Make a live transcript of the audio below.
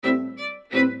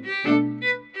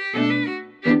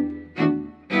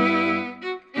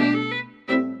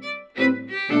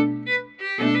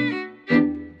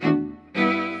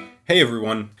Hey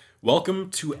everyone, welcome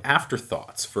to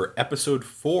Afterthoughts for episode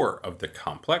 4 of The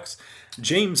Complex.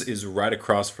 James is right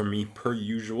across from me per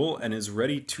usual and is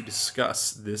ready to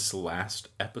discuss this last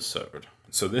episode.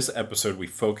 So this episode we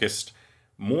focused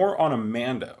more on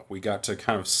Amanda. We got to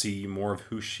kind of see more of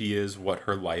who she is, what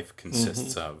her life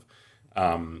consists of.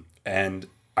 And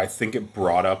I think it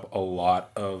brought up a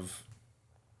lot of,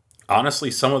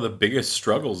 honestly, some of the biggest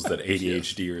struggles that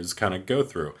ADHDers kind of go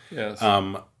through. Yes.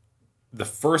 The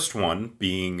first one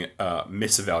being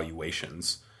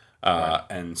misevaluations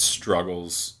and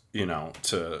struggles,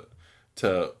 to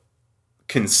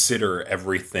consider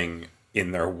everything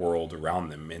in their world around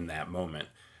them in that moment.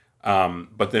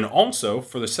 But then also,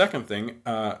 for the second thing,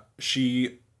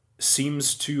 she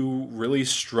seems to really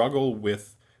struggle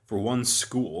with, for one,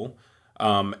 school,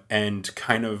 and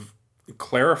kind of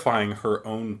clarifying her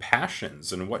own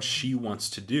passions and what she wants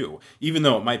to do. Even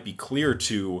though it might be clear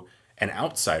to an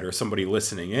outsider, somebody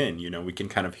listening in, we can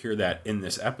kind of hear that in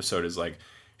this episode is like,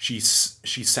 she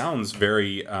sounds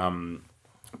very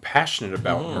passionate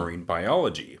about marine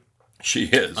biology. She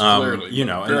is, clearly. And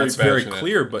that's very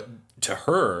clear, but to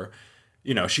her,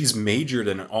 she's majored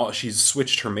in she's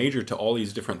switched her major to all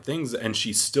these different things, and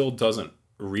she still doesn't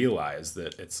realize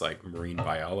that it's like marine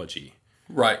biology.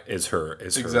 Right. Is her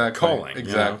calling.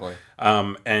 Exactly.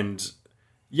 And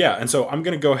so I'm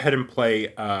going to go ahead and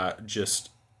play just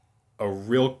a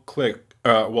real quick.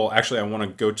 Actually, I want to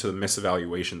go to the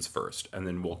misevaluations first, and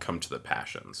then we'll come to the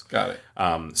passions. Got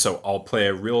it. So I'll play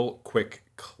a real quick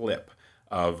clip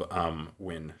of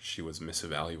when she was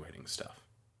misevaluating stuff.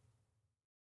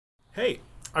 Hey,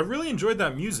 I really enjoyed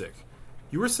that music.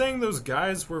 You were saying those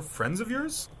guys were friends of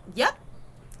yours? Yep.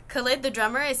 Khalid, the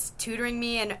drummer, is tutoring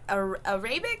me in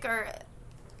Arabic or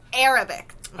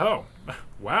Arabic. Oh,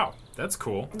 wow. That's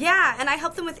cool. Yeah, and I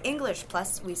help them with English,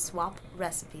 plus we swap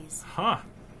recipes. Huh.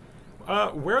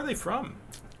 Where are they from?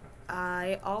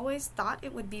 I always thought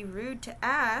it would be rude to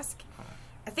ask.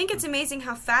 I think it's amazing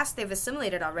how fast they've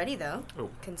assimilated already, though,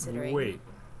 considering. Wait,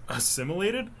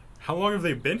 assimilated? How long have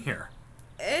they been here?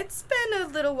 It's been a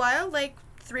little while, like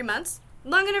 3 months.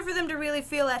 Long enough for them to really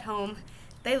feel at home.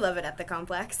 They love it at the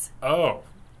complex. Oh.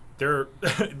 They're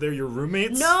your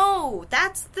roommates? No,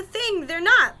 that's the thing. They're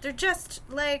not. They're just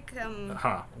like,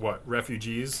 What,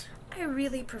 refugees? I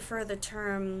really prefer the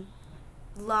term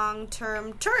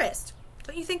long-term tourist.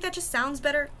 Don't you think that just sounds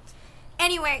better?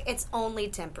 Anyway, it's only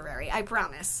temporary, I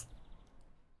promise.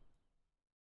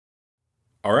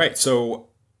 All right, so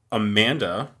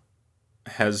Amanda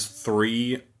has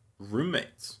 3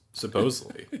 roommates,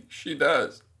 supposedly. She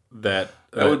does. That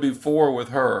would be 4 with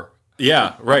her.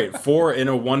 Yeah, right. 4 in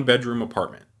a 1-bedroom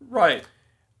apartment. Right.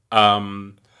 A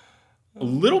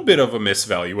little bit of a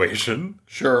misvaluation.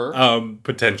 Sure.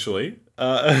 Potentially.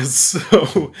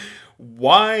 So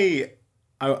why...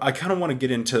 I kind of want to get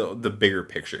into the bigger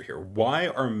picture here. Why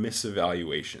are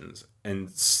misevaluations and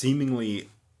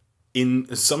seemingly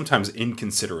sometimes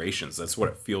inconsiderations, that's what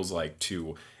it feels like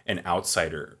to an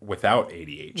outsider without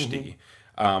ADHD.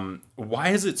 Why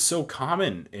is it so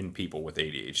common in people with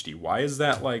ADHD? Why is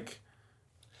that like...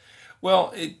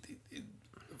 Well,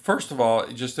 first of all,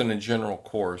 just in a general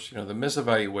course, the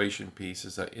misevaluation piece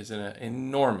is an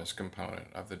enormous component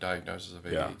of the diagnosis of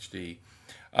ADHD.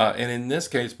 And in this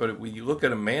case, but when you look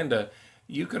at Amanda,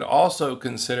 you could also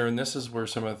consider, and this is where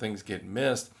some of the things get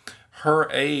missed, her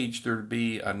age, there'd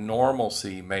be a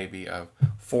normalcy maybe of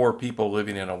 4 people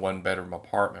living in a 1-bedroom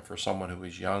apartment for someone who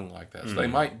is young like that. So they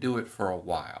might do it for a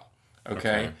while,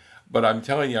 okay? But I'm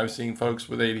telling you, I've seen folks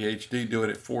with ADHD do it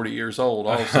at 40 years old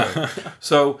also.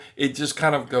 So it just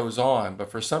kind of goes on.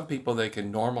 But for some people, they can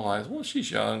normalize, well,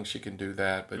 she's young, she can do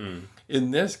that. But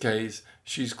in this case,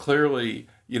 she's clearly,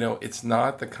 it's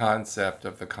not the concept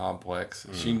of the complex.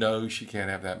 She knows she can't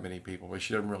have that many people, but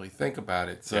she doesn't really think about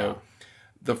it. So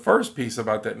the first piece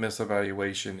about that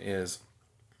misevaluation is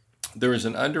there is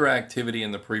an underactivity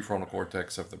in the prefrontal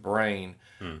cortex of the brain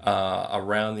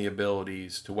around the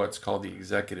abilities to what's called the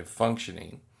executive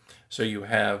functioning. So you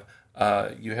have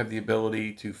the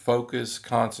ability to focus,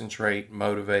 concentrate,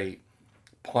 motivate,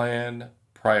 plan,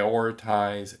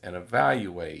 prioritize, and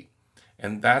evaluate.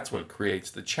 And that's what creates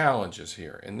the challenges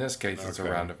here. In this case, it's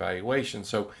around evaluation.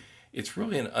 So it's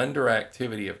really an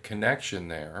underactivity of connection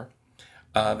there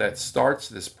that starts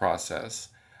this process.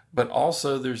 But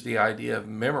also there's the idea of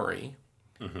memory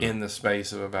in the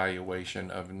space of evaluation,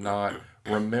 of not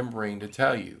remembering to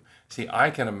tell you. See, I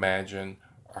can imagine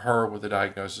her with a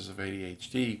diagnosis of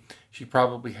ADHD. She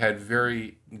probably had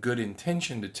very good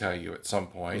intention to tell you at some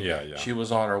point. Yeah. She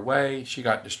was on her way. She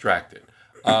got distracted.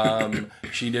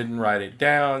 She didn't write it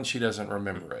down. She doesn't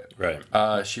remember it.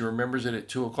 Right. She remembers it at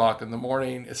 2:00 in the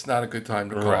morning. It's not a good time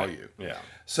to call you. Yeah.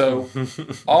 So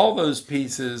all those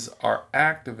pieces are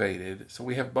activated. So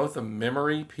we have both a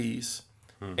memory piece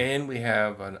and we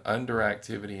have an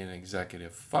underactivity in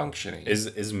executive functioning.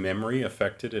 Is memory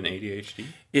affected in ADHD?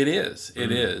 It is.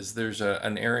 It is. There's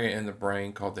an area in the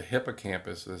brain called the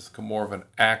hippocampus that's more of an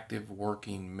active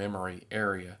working memory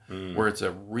area where it's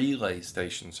a relay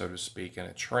station, so to speak, and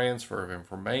a transfer of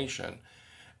information.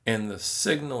 And the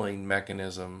signaling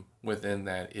mechanism within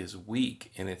that is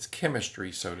weak in its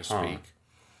chemistry, so to speak.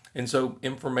 And so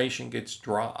information gets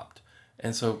dropped.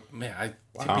 And so, man, I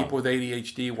see people with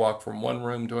ADHD walk from one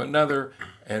room to another,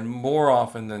 and more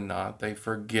often than not, they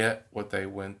forget what they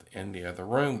went in the other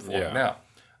room for. Yeah. Now,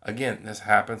 again, this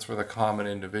happens for the common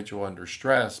individual under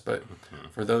stress, but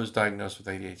for those diagnosed with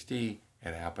ADHD,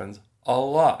 it happens a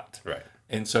lot. Right.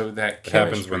 And so that It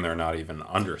happens when they're not even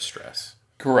under stress.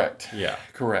 Correct. Yeah.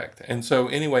 Correct. And so,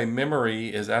 anyway,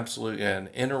 memory is absolutely an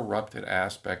interrupted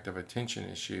aspect of attention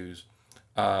issues.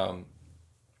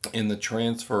 In the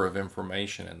transfer of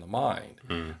information in the mind.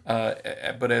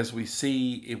 But as we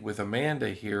see it with Amanda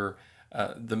here,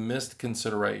 the missed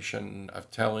consideration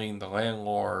of telling the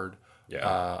landlord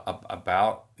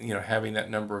about having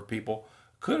that number of people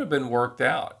could have been worked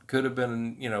out, could have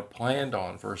been planned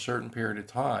on for a certain period of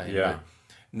time. Yeah. But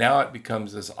now it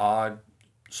becomes this odd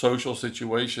social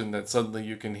situation that suddenly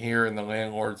you can hear in the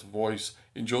landlord's voice,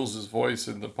 in Jules's voice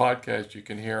in the podcast, you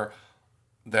can hear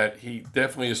that he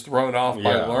definitely is thrown off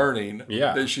by learning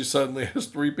that she suddenly has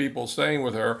 3 people staying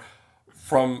with her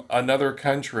from another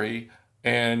country,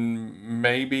 and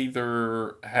maybe they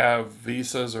have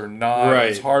visas or not.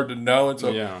 Right. It's hard to know. And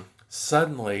so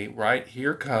suddenly, right,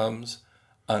 here comes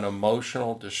an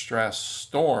emotional distress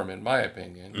storm, in my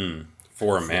opinion.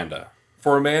 For Amanda.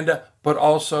 For Amanda, but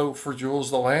also for Jules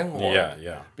the landlord.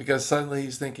 Yeah. Because suddenly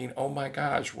he's thinking, oh my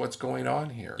gosh, what's going on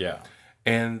here? Yeah.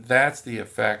 And that's the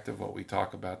effect of what we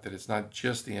talk about, that it's not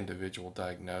just the individual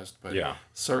diagnosed, but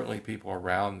certainly people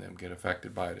around them get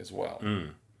affected by it as well. I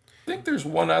think there's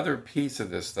one other piece of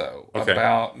this, though,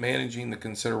 about managing the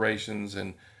considerations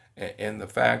and the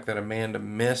fact that Amanda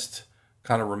missed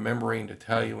kind of remembering to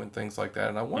tell you and things like that.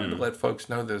 And I wanted to let folks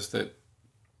know this, that,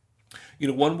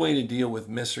 one way to deal with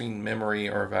missing memory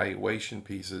or evaluation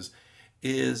pieces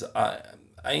is I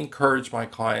encourage my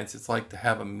clients, it's like to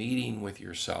have a meeting with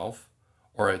yourself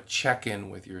or a check-in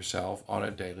with yourself on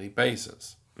a daily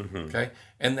basis. Okay?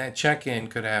 And that check-in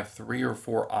could have 3 or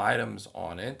 4 items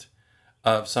on it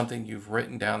of something you've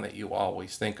written down that you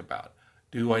always think about.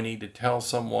 Do I need to tell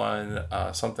someone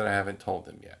something I haven't told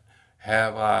them yet?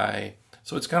 Have I?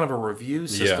 So it's kind of a review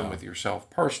system with yourself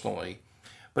personally.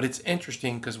 But it's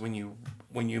interesting because when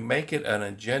you make it an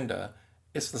agenda,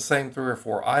 it's the same 3 or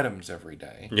 4 items every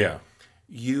day. Yeah.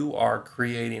 You are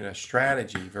creating a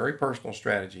strategy, very personal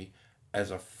strategy, as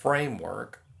a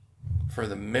framework for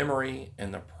the memory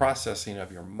and the processing of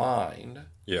your mind.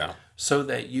 Yeah. So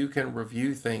that you can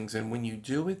review things. And when you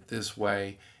do it this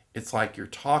way, it's like you're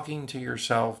talking to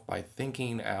yourself by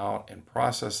thinking out and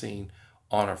processing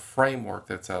on a framework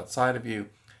that's outside of you.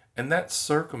 And that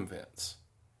circumvents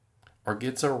or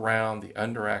gets around the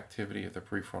underactivity of the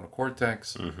prefrontal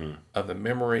cortex, of the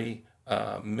memory,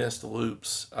 missed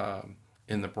loops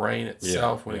in the brain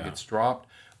itself when it gets dropped.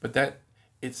 But that,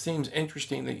 it seems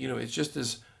interesting that, it's just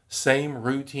this same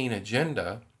routine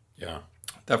agenda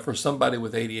that for somebody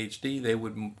with ADHD, they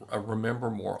would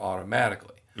remember more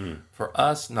automatically. For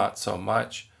us, not so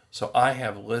much. So I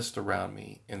have lists around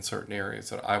me in certain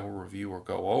areas that I will review or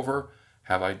go over.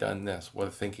 Have I done this?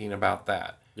 What thinking about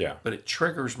that? Yeah. But it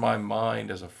triggers my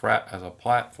mind as a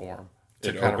platform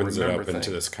to kind of remember things. It opens it up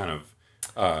into this kind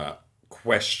of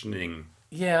questioning.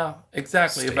 Yeah,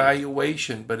 exactly. State.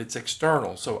 Evaluation, but it's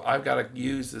external. So I've got to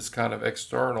use this kind of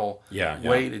external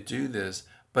way to do this,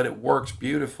 but it works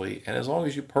beautifully. And as long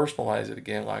as you personalize it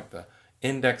again, like the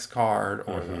index card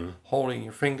or the holding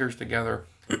your fingers together,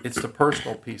 it's the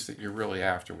personal piece that you're really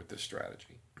after with this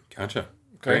strategy. Gotcha.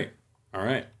 Okay. Great. All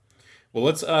right. Well,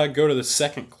 let's go to the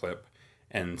second clip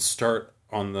and start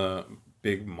on the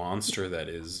big monster that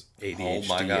is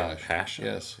ADHD and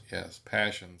passions. Yes,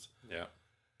 passions. Yeah.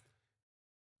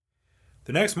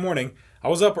 The next morning, I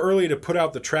was up early to put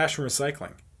out the trash and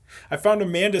recycling. I found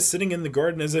Amanda sitting in the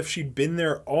garden as if she'd been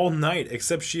there all night,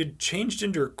 except she had changed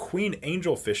into her queen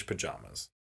angelfish pajamas.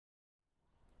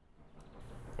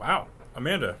 Wow,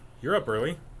 Amanda, you're up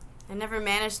early. I never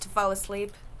managed to fall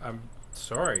asleep. I'm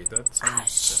sorry, that sounds...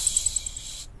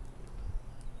 Shh.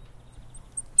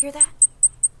 Hear that?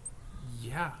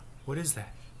 Yeah, what is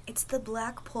that? It's the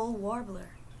blackpoll warbler.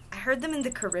 I heard them in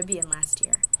the Caribbean last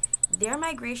year. Their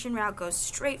migration route goes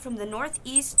straight from the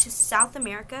Northeast to South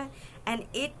America, and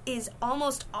it is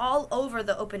almost all over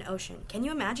the open ocean. Can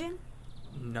you imagine?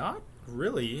 Not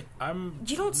really.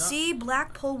 You don't see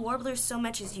blackpoll warblers so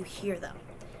much as you hear them.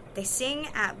 They sing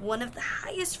at one of the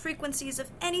highest frequencies of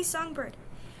any songbird.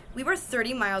 We were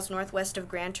 30 miles northwest of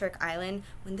Grand Turk Island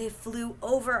when they flew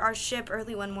over our ship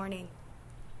early one morning.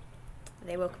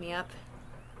 They woke me up.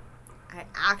 I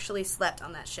actually slept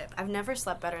on that ship. I've never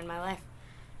slept better in my life.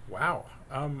 Wow.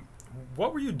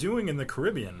 What were you doing in the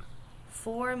Caribbean?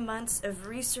 4 months of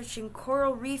researching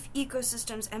coral reef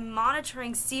ecosystems and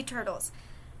monitoring sea turtles.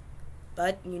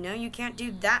 But you can't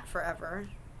do that forever.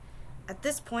 At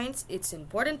this point, it's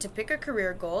important to pick a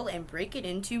career goal and break it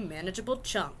into manageable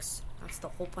chunks. That's the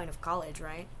whole point of college,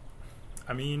 right?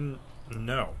 I mean,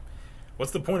 no.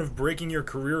 What's the point of breaking your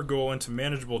career goal into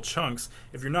manageable chunks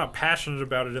if you're not passionate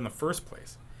about it in the first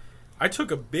place? I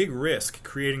took a big risk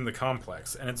creating the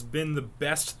complex, and it's been the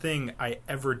best thing I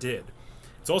ever did.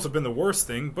 It's also been the worst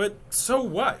thing, but so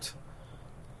what?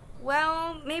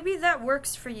 Well, maybe that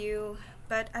works for you,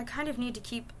 but I kind of need to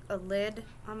keep a lid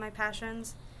on my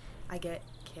passions. I get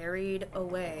carried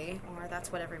away, or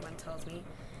that's what everyone tells me.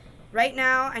 Right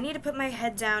now, I need to put my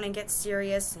head down and get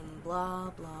serious and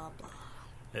blah, blah, blah.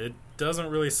 It doesn't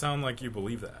really sound like you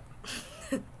believe that.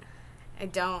 I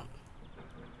don't.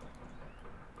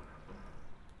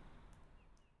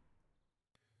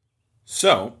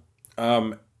 So,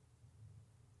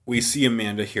 we see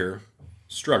Amanda here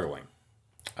struggling.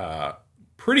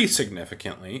 Pretty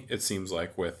significantly, it seems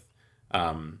like, with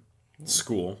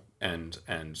school and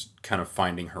kind of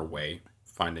finding her way,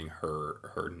 finding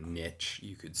her niche,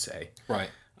 you could say. Right.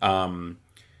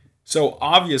 So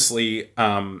obviously,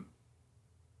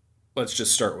 let's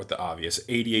just start with the obvious.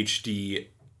 ADHD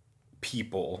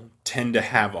people tend to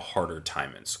have a harder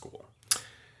time in school.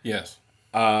 Yes.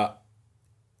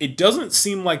 It doesn't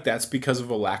seem like that's because of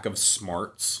a lack of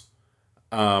smarts.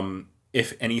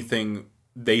 If anything,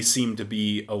 they seem to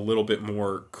be a little bit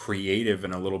more creative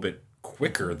and a little bit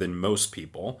quicker than most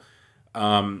people.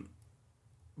 And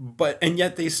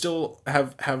yet they still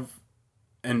have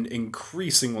an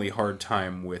increasingly hard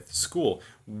time with school.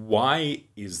 Why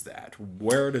is that?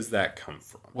 Where does that come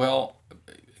from? Well,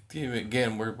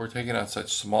 again, we're taking on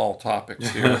such small topics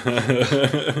here.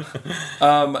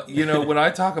 When I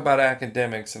talk about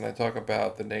academics and I talk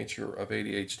about the nature of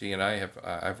ADHD, and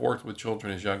I've worked with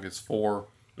children as young as 4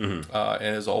 and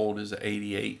as old as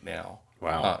 88 now.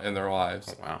 Wow. In their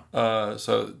lives. Oh, wow.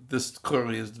 So this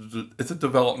clearly it's a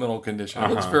developmental condition.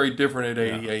 It looks very different at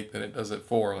 88 than it does at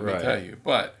 4, let me tell you.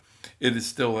 But it is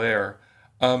still there.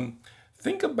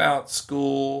 Think about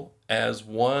school as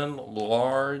one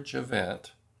large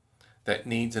event that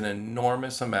needs an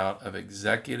enormous amount of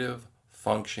executive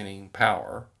functioning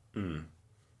power.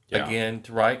 Yeah. Again,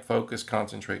 to write, focus,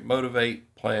 concentrate,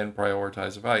 motivate, plan,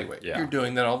 prioritize, evaluate. Yeah. You're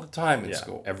doing that all the time in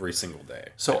school. Every single day.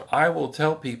 So I will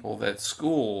tell people that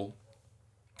school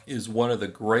is one of the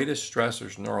greatest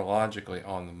stressors neurologically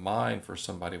on the mind for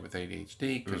somebody with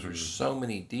ADHD because there's so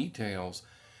many details,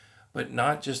 but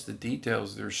not just the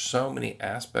details. There's so many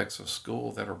aspects of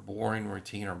school that are boring,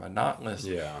 routine, or monotonous.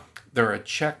 Yeah. They're a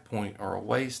checkpoint or a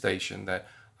way station that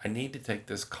I need to take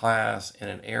this class in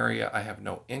an area I have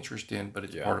no interest in, but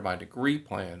it's part of my degree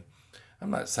plan. I'm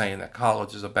not saying that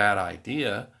college is a bad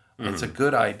idea. It's a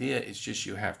good idea. It's just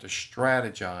you have to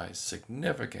strategize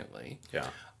significantly. Yeah.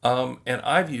 And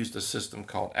I've used a system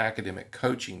called academic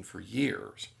coaching for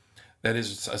years. That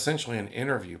is essentially an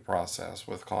interview process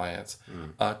with clients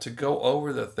to go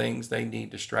over the things they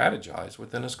need to strategize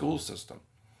within a school system.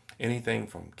 Anything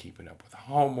from keeping up with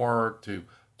homework to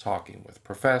talking with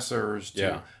professors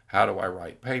to how do I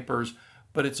write papers.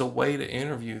 But it's a way to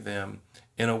interview them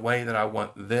in a way that I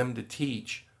want them to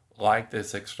teach, like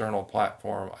this external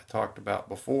platform I talked about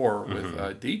before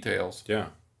with details. Yeah.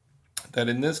 That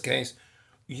in this case,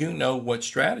 you know what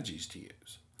strategies to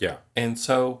use. Yeah. And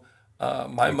so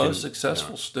my most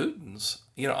successful students,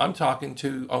 I'm talking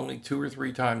to only 2 or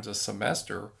 3 times a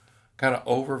semester, kind of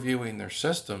overviewing their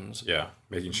systems. Yeah.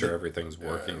 Making sure everything's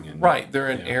working. And, right.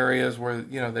 They're in areas where,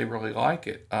 they really like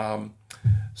it.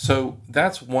 So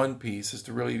that's one piece, is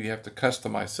to really, you have to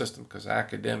customize system because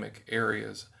academic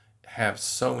areas have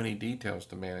so many details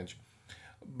to manage.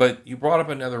 But you brought up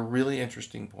another really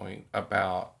interesting point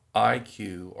about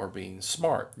IQ or being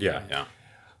smart. Yeah.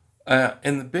 Yeah.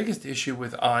 And the biggest issue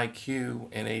with IQ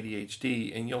and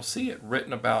ADHD, and you'll see it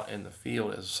written about in the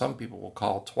field, as some people will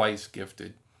call twice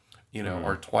gifted,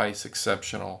 or twice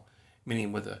exceptional,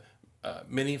 meaning with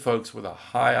many folks with a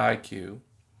high IQ,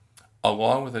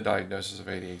 along with a diagnosis of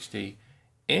ADHD,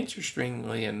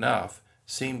 interestingly enough,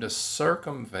 seem to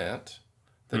circumvent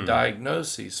the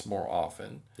diagnoses more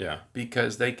often. Yeah.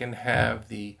 Because they can have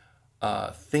the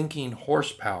thinking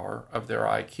horsepower of their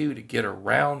IQ to get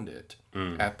around it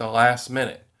at the last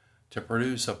minute to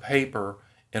produce a paper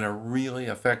in a really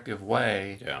effective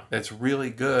way that's really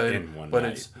good in one but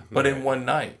night. in one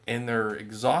night, and they're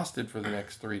exhausted for the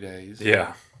next 3 days.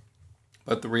 Yeah.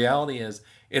 But the reality is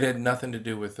it had nothing to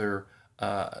do with their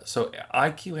so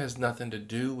IQ has nothing to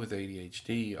do with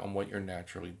ADHD on what you're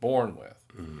naturally born with.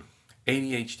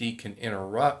 ADHD can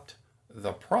interrupt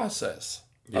the process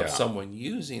of someone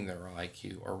using their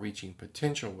IQ or reaching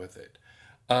potential with it.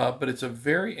 But it's a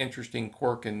very interesting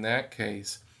quirk in that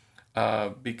case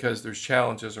because there's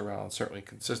challenges around certainly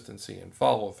consistency and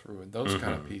follow through and those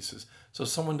kind of pieces. So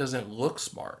someone doesn't look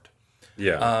smart.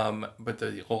 Yeah. But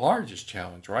the largest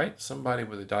challenge, right? Somebody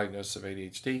with a diagnosis of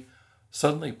ADHD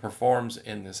suddenly performs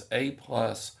in this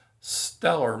A-plus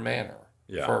stellar manner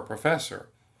for a professor.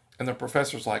 And the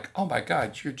professor's like, oh my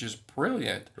God, you're just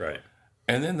brilliant. Right.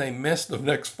 And then they miss the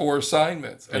next 4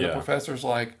 assignments. And the professor's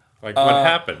like, what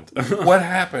happened? What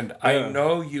happened? I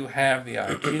know you have the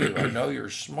IQ. I know you're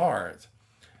smart.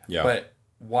 Yeah. But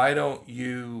why don't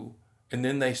you... And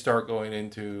then they start going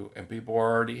into, and people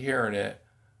are already hearing it,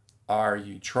 are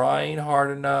you trying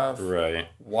hard enough? Right.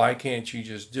 Why can't you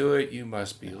just do it? You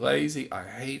must be lazy. I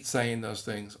hate saying those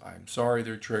things. I'm sorry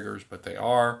they're triggers, but they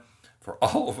are for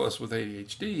all of us with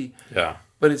ADHD. Yeah.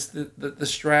 But it's the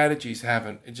strategies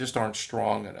just aren't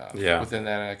strong enough within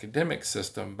that academic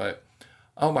system. But,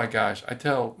 oh my gosh, I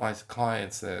tell my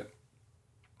clients that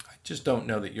I just don't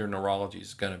know that your neurology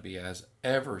is going to be as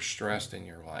ever stressed in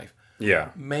your life.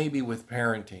 Yeah. Maybe with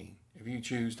parenting. If you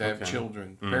choose to have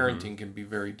children, parenting can be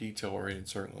very detail-oriented,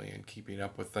 certainly, and keeping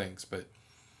up with things. But,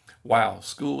 wow,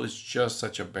 school is just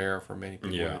such a bear for many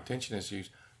people with attention issues.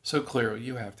 So clearly,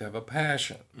 you have to have a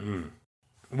passion.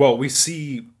 Well, we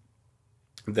see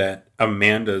that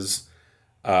Amanda's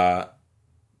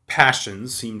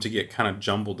passions seem to get kind of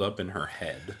jumbled up in her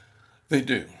head. They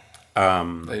do.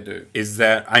 They do. Is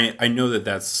that... I know that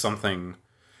that's something,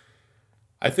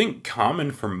 I think,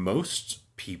 common for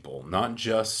most people, not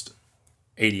just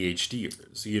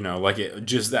ADHDers, like it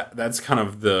just that's kind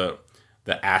of the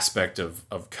aspect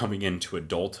of coming into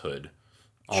adulthood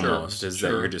almost that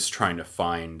you're just trying to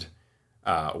find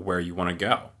where you want to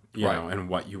go, you know, and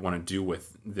what you want to do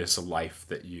with this life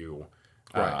that you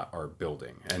are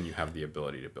building and you have the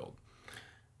ability to build.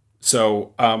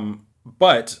 So,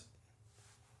 but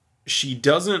she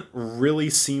doesn't really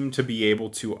seem to be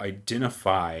able to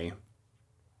identify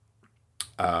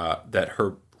that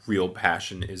her real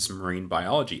passion is marine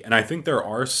biology. And I think there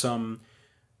are some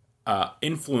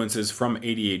influences from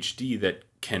ADHD that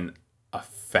can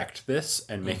affect this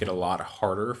and make it a lot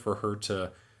harder for her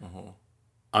to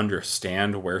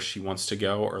understand where she wants to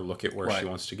go or look at where she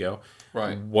wants to go.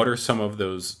 Right. What are some of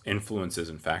those influences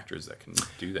and factors that can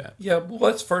do that? Yeah, well,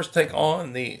 let's first take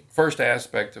on the first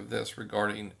aspect of this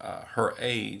regarding her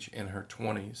age in her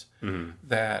 20s,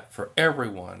 that for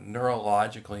everyone,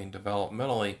 neurologically and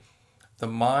developmentally, the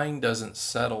mind doesn't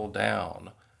settle down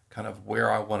kind of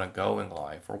where I want to go in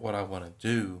life or what I want to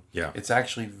do. Yeah. It's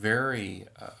actually very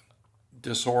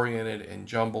disoriented and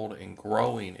jumbled and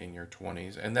growing in your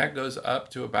 20s. And that goes up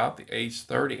to about the age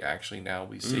 30, actually. Now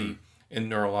we see in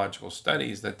neurological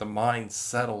studies that the mind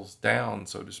settles down,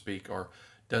 so to speak, or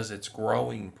does its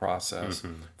growing process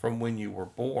from when you were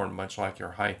born, much like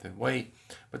your height and weight.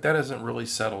 But that doesn't really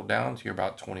settle down to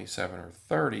about 27 or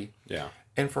 30. Yeah.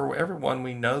 And for everyone,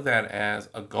 we know that as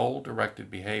a goal-directed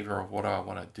behavior of what I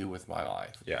want to do with my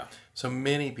life. Yeah. So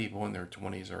many people in their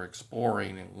 20s are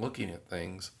exploring and looking at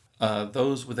things.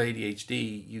 Those with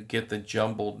ADHD, you get the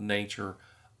jumbled nature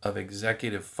of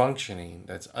executive functioning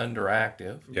that's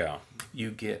underactive. Yeah.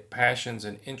 You get passions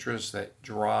and interests that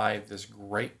drive this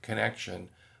great connection,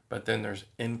 but then there's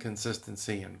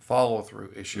inconsistency and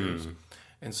follow-through issues.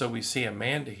 And so we see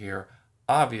Amanda here,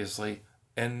 obviously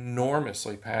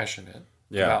enormously passionate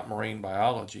about marine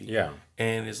biology,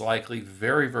 and is likely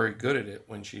very, very good at it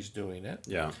when she's doing it.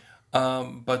 Yeah.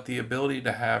 But the ability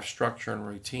to have structure and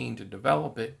routine to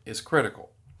develop it is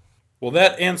critical. Well,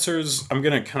 that answers... I'm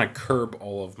going to kind of curb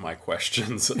all of my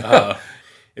questions.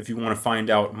 If you want to find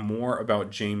out more about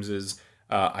James's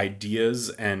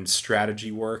ideas and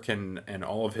strategy work and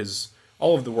all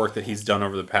of the work that he's done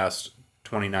over the past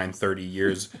 29, 30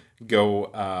 years,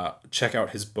 go check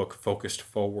out his book, Focused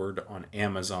Forward, on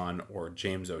Amazon or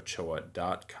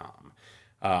jamesochoa.com.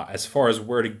 As far as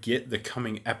where to get the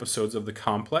coming episodes of The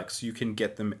Complex, you can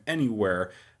get them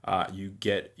anywhere you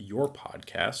get your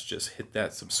podcast. Just hit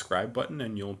that subscribe button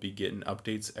and you'll be getting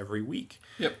updates every week.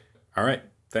 Yep. All right.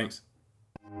 Thanks.